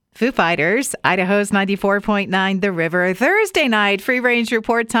Foo Fighters, Idaho's 94.9 The River. Thursday night, Free Range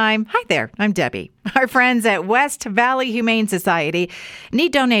Report time. Hi there, I'm Debbie. Our friends at West Valley Humane Society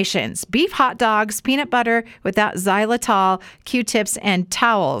need donations. Beef hot dogs, peanut butter without xylitol, Q-tips, and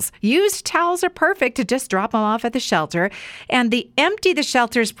towels. Used towels are perfect to just drop them off at the shelter. And the Empty the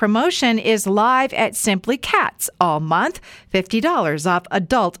Shelters promotion is live at Simply Cats all month. $50 off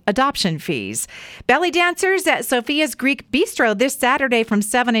adult adoption fees. Belly dancers at Sophia's Greek Bistro this Saturday from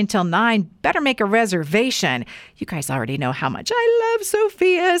 7 until 9. Better make a reservation. You guys already know how much I love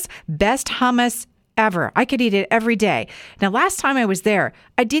Sophia's. Best hummus ever. I could eat it every day. Now, last time I was there,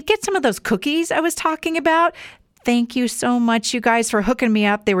 I did get some of those cookies I was talking about. Thank you so much, you guys, for hooking me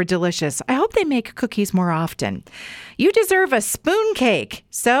up. They were delicious. I hope they make cookies more often. You deserve a spoon cake.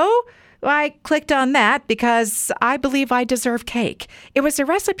 So I clicked on that because I believe I deserve cake. It was a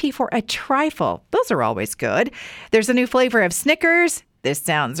recipe for a trifle. Those are always good. There's a new flavor of Snickers. This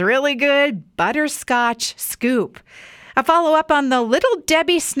sounds really good. Butterscotch scoop. A follow-up on the Little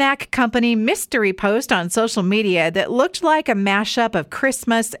Debbie Snack Company mystery post on social media that looked like a mashup of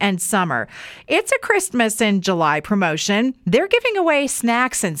Christmas and summer. It's a Christmas in July promotion. They're giving away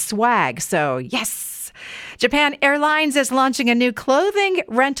snacks and swag, so yes. Japan Airlines is launching a new clothing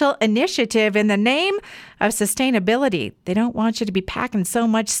rental initiative in the name of sustainability. They don't want you to be packing so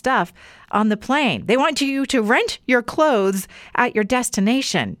much stuff on the plane. They want you to rent your clothes at your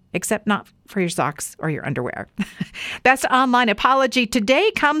destination, except not for your socks or your underwear. Best online apology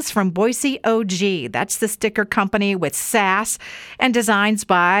today comes from Boise OG. That's the sticker company with sass and designs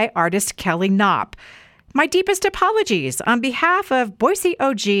by artist Kelly Knopp. My deepest apologies on behalf of Boise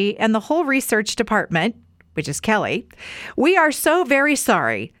OG and the whole research department, which is Kelly. We are so very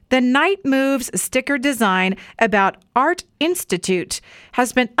sorry. The Night Moves sticker design about Art Institute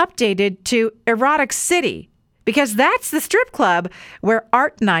has been updated to Erotic City because that's the strip club where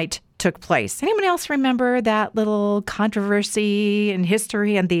Art Night took place. Anyone else remember that little controversy in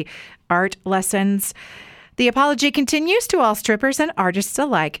history and the art lessons? The apology continues to all strippers and artists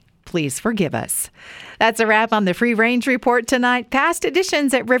alike. Please forgive us. That's a wrap on the Free Range Report tonight. Past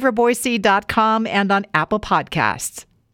editions at riverboise.com and on Apple Podcasts.